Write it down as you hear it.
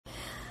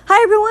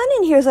Hi everyone,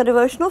 and here's our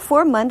devotional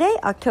for Monday,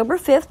 October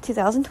 5th,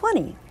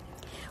 2020.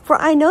 For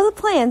I know the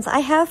plans I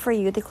have for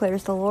you,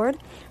 declares the Lord,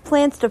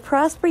 plans to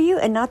prosper you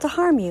and not to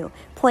harm you,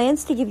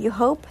 plans to give you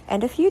hope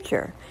and a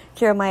future.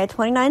 Jeremiah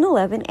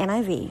 29:11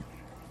 NIV.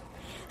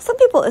 Some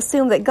people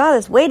assume that God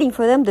is waiting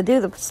for them to do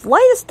the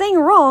slightest thing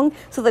wrong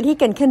so that he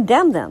can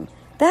condemn them.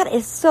 That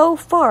is so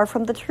far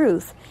from the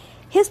truth.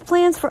 His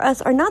plans for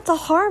us are not to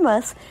harm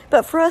us,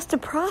 but for us to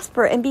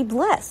prosper and be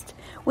blessed.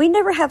 We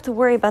never have to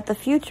worry about the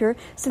future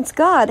since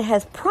God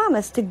has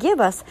promised to give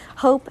us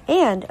hope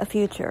and a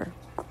future.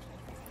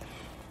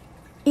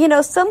 You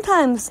know,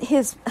 sometimes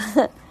his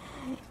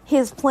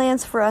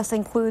plans for us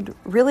include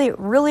really,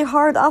 really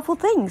hard, awful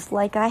things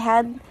like I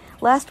had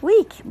last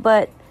week.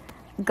 But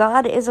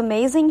God is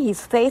amazing.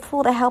 He's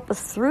faithful to help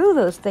us through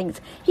those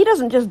things. He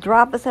doesn't just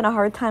drop us in a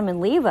hard time and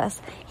leave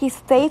us. He's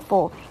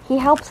faithful. He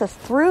helps us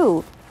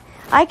through.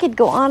 I could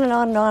go on and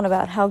on and on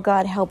about how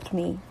God helped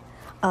me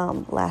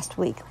last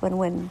week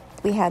when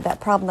we had that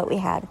problem that we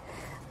had.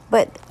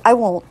 But I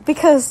won't,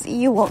 because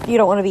you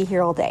don't want to be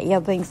here all day. You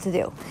have things to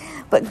do.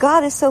 But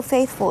God is so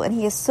faithful and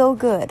he is so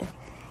good.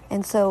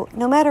 And so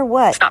no matter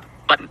what, Stop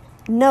button.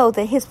 Know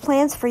that his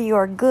plans for you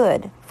are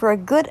good, for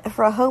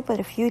a hope and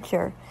a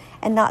future,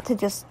 and not to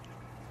just,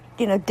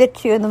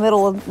 ditch you in the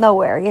middle of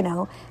nowhere,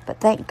 But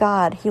thank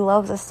God he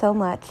loves us so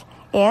much.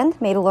 And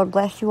may the Lord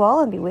bless you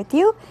all and be with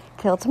you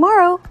till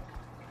tomorrow.